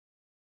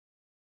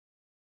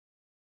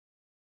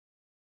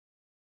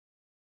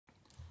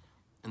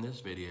In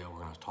this video, we're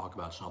going to talk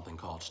about something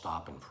called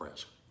stop and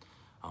frisk.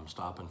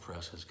 Stop and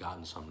frisk has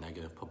gotten some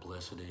negative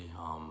publicity,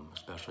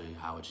 especially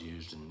how it's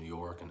used in New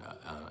York and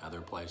other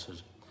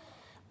places.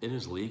 It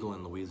is legal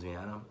in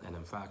Louisiana, and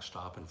in fact,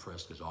 stop and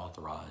frisk is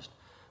authorized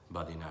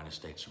by the United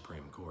States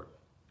Supreme Court.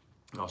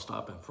 Now,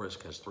 stop and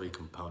frisk has three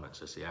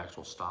components. It's the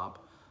actual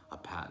stop, a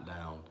pat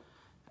down,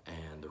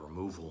 and the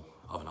removal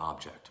of an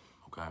object,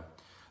 okay?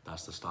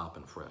 That's the stop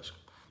and frisk.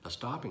 The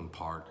stopping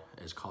part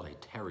is called a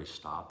Terry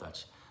stop.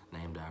 That's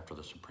named after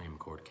the Supreme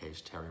Court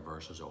case Terry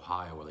versus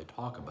Ohio, where they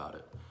talk about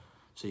it.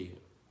 See,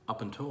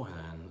 up until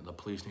then, the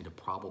police need a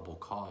probable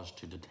cause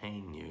to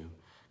detain you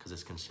because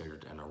it's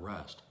considered an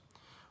arrest.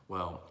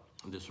 Well,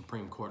 the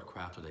Supreme Court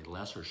crafted a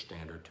lesser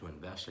standard to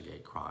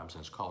investigate crimes,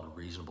 and it's called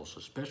reasonable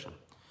suspicion.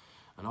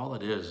 And all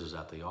it is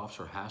that the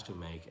officer has to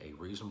make a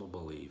reasonable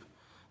belief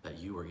that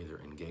you are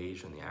either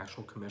engaged in the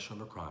actual commission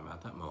of a crime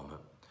at that moment,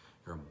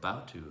 you're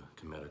about to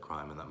commit a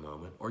crime in that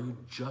moment, or you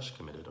just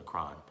committed a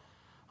crime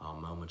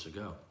moments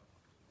ago.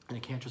 And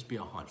it can't just be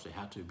a hunch. They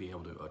have to be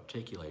able to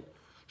articulate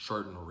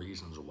certain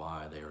reasons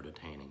why they are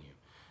detaining you.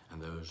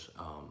 And those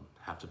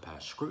have to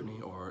pass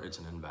scrutiny, or it's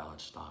an invalid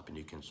stop and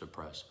you can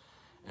suppress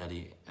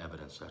any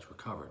evidence that's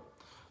recovered.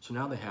 So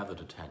now they have the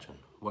detention.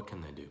 What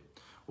can they do?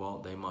 Well,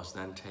 they must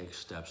then take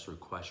steps through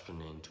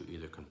questioning to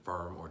either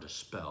confirm or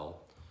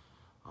dispel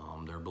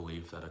their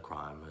belief that a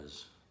crime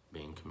is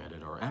being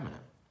committed or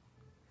imminent.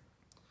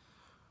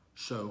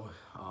 So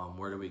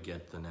where do we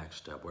get the next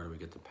step? Where do we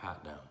get the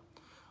pat down?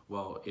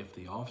 Well, if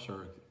the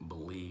officer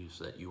believes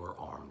that you are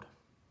armed,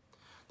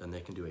 then they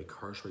can do a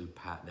cursory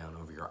pat down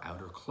over your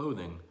outer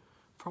clothing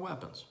for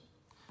weapons.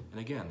 And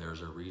again,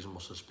 there's a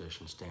reasonable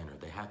suspicion standard.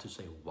 They have to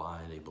say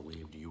why they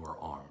believed you are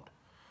armed,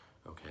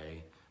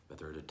 okay? But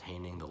they're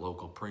detaining the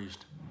local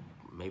priest,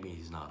 maybe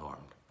he's not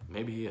armed.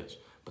 Maybe he is,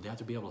 but they have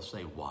to be able to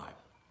say why.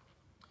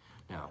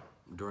 Now,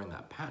 during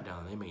that pat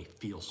down, they may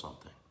feel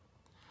something.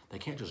 They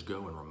can't just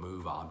go and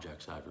remove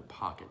objects out of your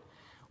pocket.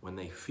 When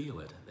they feel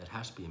it, it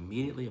has to be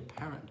immediately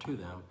apparent to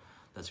them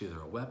that's either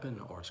a weapon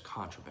or it's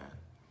contraband.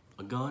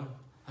 A gun,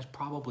 that's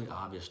probably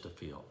obvious to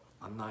feel.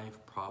 A knife,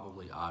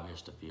 probably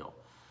obvious to feel.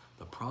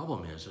 The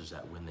problem is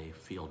that when they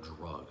feel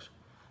drugs,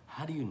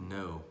 how do you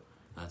know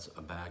that's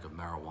a bag of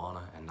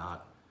marijuana and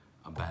not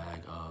a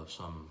bag of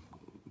some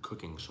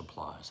cooking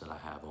supplies that I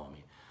have on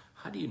me?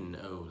 How do you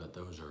know that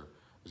those are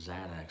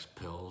Xanax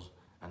pills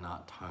and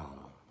not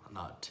Tylenol,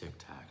 not Tic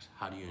Tacs?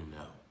 How do you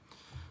know?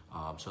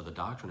 So the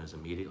doctrine is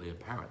immediately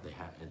apparent.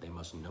 They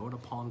must know it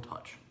upon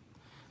touch,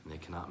 and they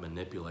cannot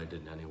manipulate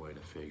it in any way to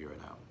figure it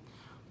out.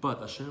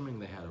 But assuming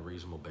they had a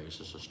reasonable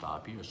basis to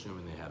stop you,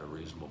 assuming they had a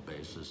reasonable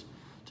basis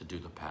to do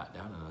the pat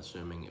down, and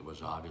assuming it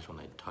was obvious when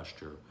they touched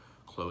your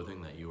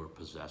clothing that you were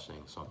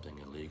possessing something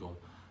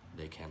illegal,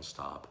 they can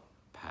stop,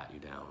 pat you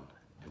down,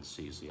 and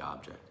seize the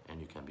object,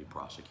 and you can be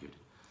prosecuted.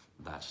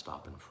 That's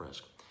stop and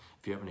frisk.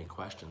 If you have any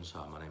questions,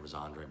 my name is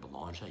Andre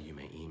Belanger. You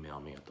may email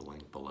me at the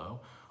link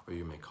below, or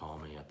you may call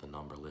me at the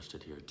number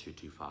listed here,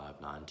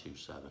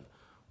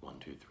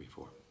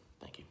 225-927-1234.